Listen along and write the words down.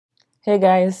Hey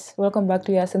guys, welcome back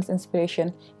to Yasin's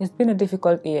Inspiration. It's been a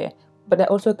difficult year, but I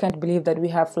also can't believe that we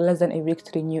have less than a week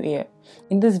to the new year.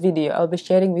 In this video, I'll be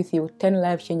sharing with you 10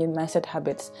 life-changing mindset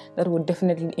habits that will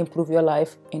definitely improve your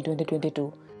life in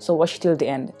 2022. So watch till the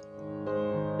end.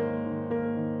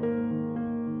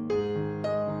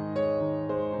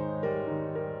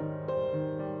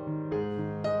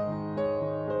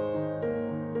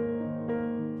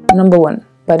 Number 1.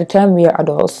 By the time we are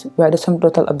adults, we are the sum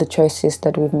total of the choices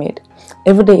that we've made.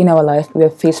 Every day in our life, we are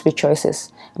faced with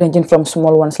choices, ranging from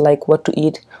small ones like what to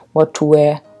eat, what to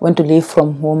wear, when to leave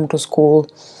from home to school,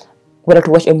 whether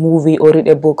to watch a movie or read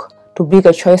a book, to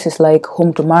bigger choices like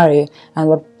whom to marry and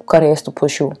what careers to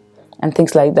pursue, and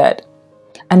things like that.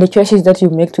 And the choices that you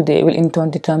make today will in turn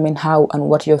determine how and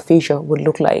what your future would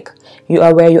look like. You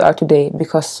are where you are today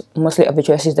because mostly of the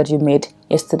choices that you made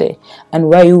yesterday. And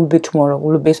where you will be tomorrow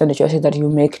will be based on the choices that you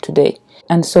make today.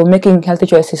 And so making healthy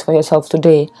choices for yourself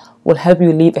today will help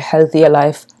you live a healthier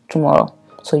life tomorrow.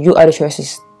 So you are the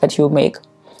choices that you make.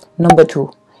 Number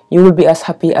 2, you will be as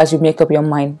happy as you make up your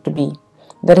mind to be.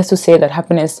 That is to say that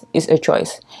happiness is a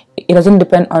choice. It doesn't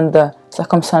depend on the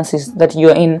circumstances that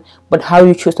you're in, but how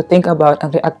you choose to think about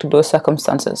and react to those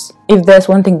circumstances. If there's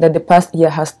one thing that the past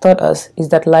year has taught us, is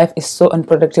that life is so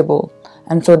unpredictable.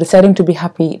 And so deciding to be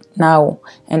happy now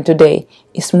and today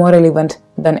is more relevant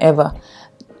than ever.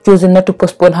 Choosing not to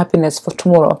postpone happiness for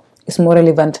tomorrow is more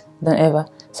relevant than ever.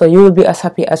 So you will be as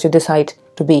happy as you decide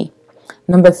to be.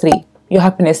 Number 3, your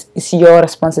happiness is your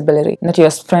responsibility, not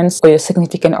your friends or your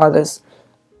significant others.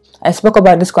 I spoke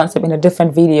about this concept in a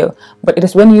different video, but it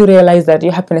is when you realize that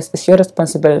your happiness is your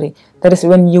responsibility, that is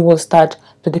when you will start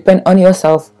to depend on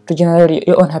yourself to generate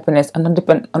your own happiness and not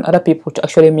depend on other people to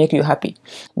actually make you happy.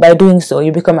 By doing so,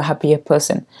 you become a happier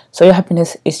person. So your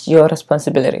happiness is your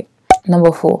responsibility.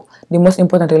 Number 4, the most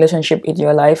important relationship in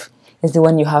your life is the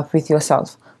one you have with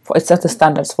yourself, for it sets the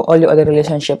standards for all your other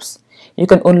relationships. You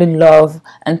can only love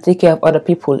and take care of other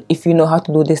people if you know how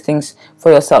to do these things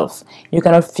for yourself. You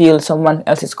cannot fill someone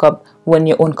else's cup when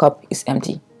your own cup is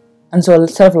empty. And so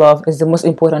self-love is the most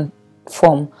important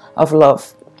form of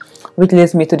love. Which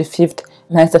leads me to the 5th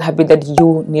mindset habit that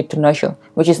you need to nurture,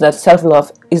 which is that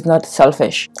self-love is not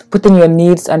selfish. Putting your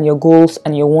needs and your goals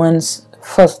and your wants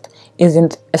first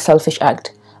isn't a selfish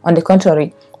act. On the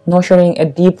contrary, nurturing a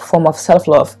deep form of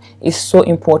self-love is so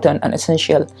important and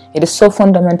essential. It is so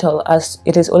fundamental, as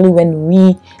it is only when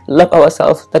we love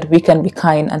ourselves that we can be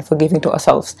kind and forgiving to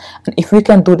ourselves. And if we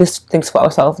can do these things for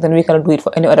ourselves, then we cannot do it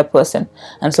for any other person.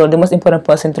 And so the most important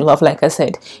person to love, like I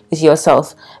said, is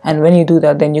yourself. And when you do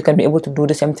that, then you can be able to do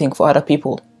the same thing for other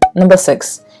people. Number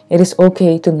 6, it is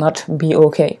okay to not be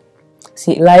okay.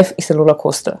 See, life is a roller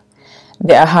coaster.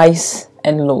 There are highs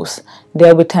and lows. There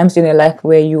will be times in your life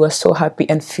where you are so happy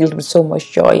and filled with so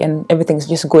much joy and everything's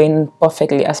just going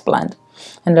perfectly as planned.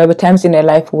 And there will be times in your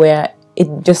life where it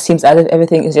just seems as if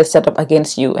everything is just set up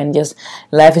against you and just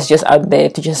life is just out there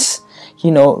to just,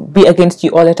 be against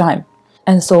you all the time.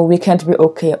 And so we can't be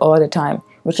okay all the time,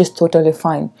 which is totally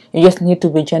fine. You just need to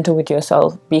be gentle with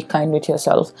yourself, be kind with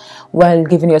yourself, while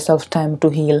giving yourself time to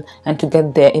heal and to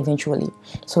get there eventually.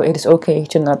 So it is okay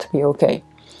to not be okay.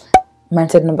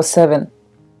 Mindset number 7.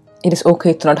 It is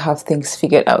okay to not have things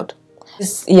figured out.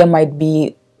 This year might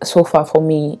be, so far for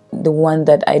me, the one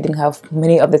that I didn't have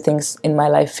many of the things in my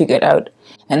life figured out.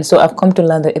 And so I've come to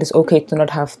learn that it is okay to not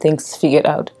have things figured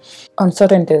out.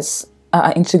 Uncertainties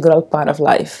are an integral part of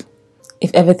life.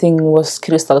 If everything was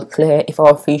crystal clear, if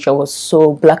our future was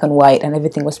so black and white and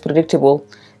everything was predictable,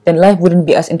 then life wouldn't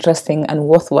be as interesting and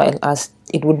worthwhile as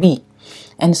it would be.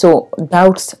 And so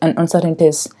doubts and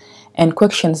uncertainties and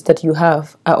questions that you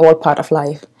have are all part of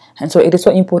life. And so it is so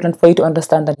important for you to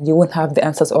understand that you won't have the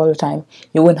answers all the time.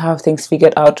 You won't have things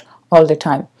figured out all the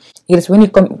time. It is when you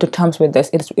come to terms with this,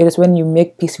 it is when you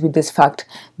make peace with this fact,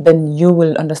 then you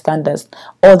will understand that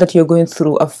all that you're going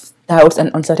through of doubts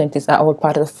and uncertainties are all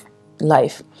part of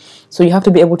life. So you have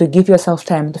to be able to give yourself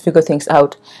time to figure things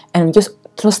out and just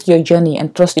trust your journey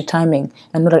and trust the timing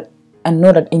and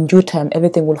know that in due time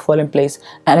everything will fall in place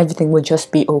and everything will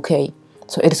just be okay.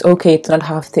 So it is okay to not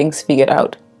have things figured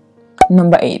out.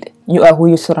 Number 8, you are who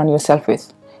you surround yourself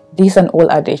with. This is an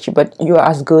old adage, but you are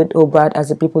as good or bad as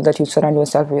the people that you surround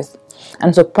yourself with.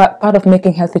 And so part of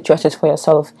making healthy choices for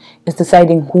yourself is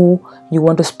deciding who you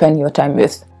want to spend your time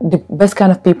with. The best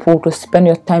kind of people to spend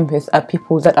your time with are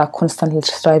people that are constantly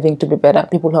striving to be better,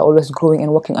 people who are always growing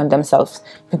and working on themselves,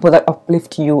 people that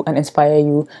uplift you and inspire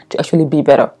you to actually be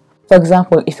better. For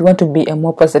example, if you want to be a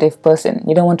more positive person,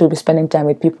 you don't want to be spending time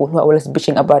with people who are always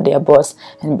bitching about their boss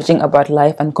and bitching about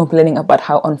life and complaining about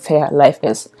how unfair life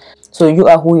is. So you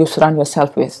are who you surround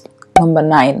yourself with. Number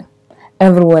 9,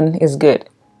 everyone is good.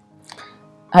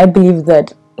 I believe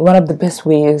that one of the best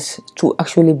ways to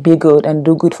actually be good and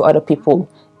do good for other people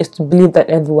is to believe that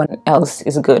everyone else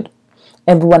is good.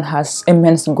 Everyone has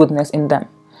immense goodness in them.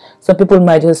 Some people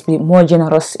might just be more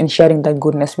generous in sharing that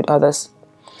goodness with others.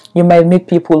 You might meet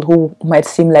people who might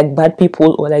seem like bad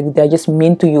people or like they're just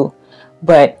mean to you,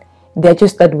 but they're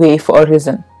just that way for a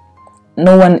reason.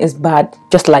 No one is bad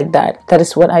just like that. That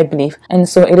is what I believe. And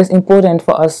so it is important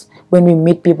for us when we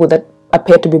meet people that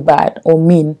appear to be bad or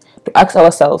mean to ask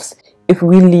ourselves, if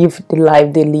we live the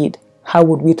life they lead, how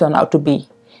would we turn out to be?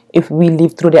 If we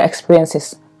live through their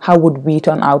experiences, how would we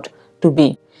turn out to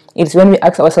be? It's when we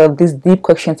ask ourselves these deep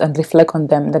questions and reflect on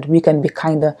them that we can be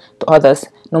kinder to others,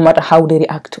 no matter how they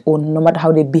react or no matter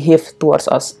how they behave towards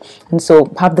us. And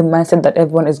so have the mindset that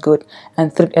everyone is good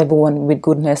and treat everyone with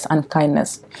goodness and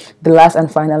kindness. The last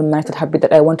and final mindset habit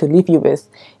that I want to leave you with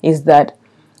is that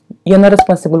you're not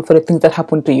responsible for the things that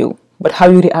happen to you, but how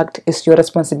you react is your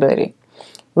responsibility.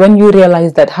 When you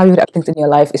realize that how you react things in your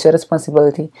life is your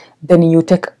responsibility, then you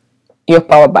take your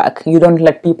power back. You don't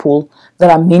let people that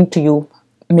are mean to you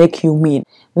make you mean.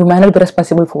 We might not be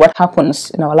responsible for what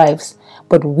happens in our lives,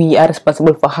 but we are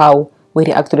responsible for how we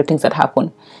react to the things that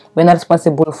happen. We're not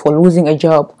responsible for losing a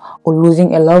job or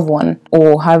losing a loved one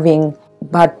or having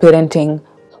bad parenting,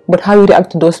 but how you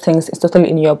react to those things is totally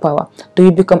in your power. Do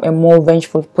you become a more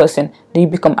vengeful person? Do you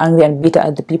become angry and bitter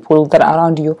at the people that are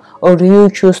around you? Or do you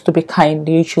choose to be kind?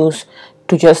 Do you choose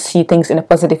to just see things in a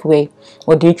positive way?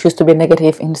 Or do you choose to be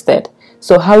negative instead?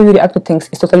 So how you react to things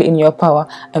is totally in your power.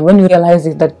 And when you realize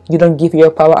it, that you don't give your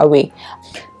power away.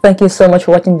 Thank you so much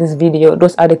for watching this video.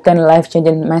 Those are the 10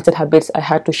 life-changing mindset habits I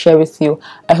had to share with you.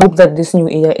 I hope that this new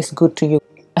year is good to you.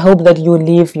 I hope that you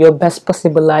live your best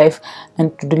possible life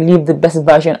and to live the best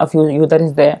version of you that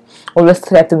is there. Always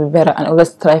strive to be better and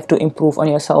always strive to improve on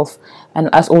yourself.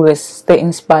 And as always, stay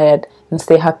inspired and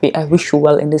stay happy. I wish you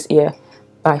well in this year.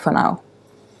 Bye for now.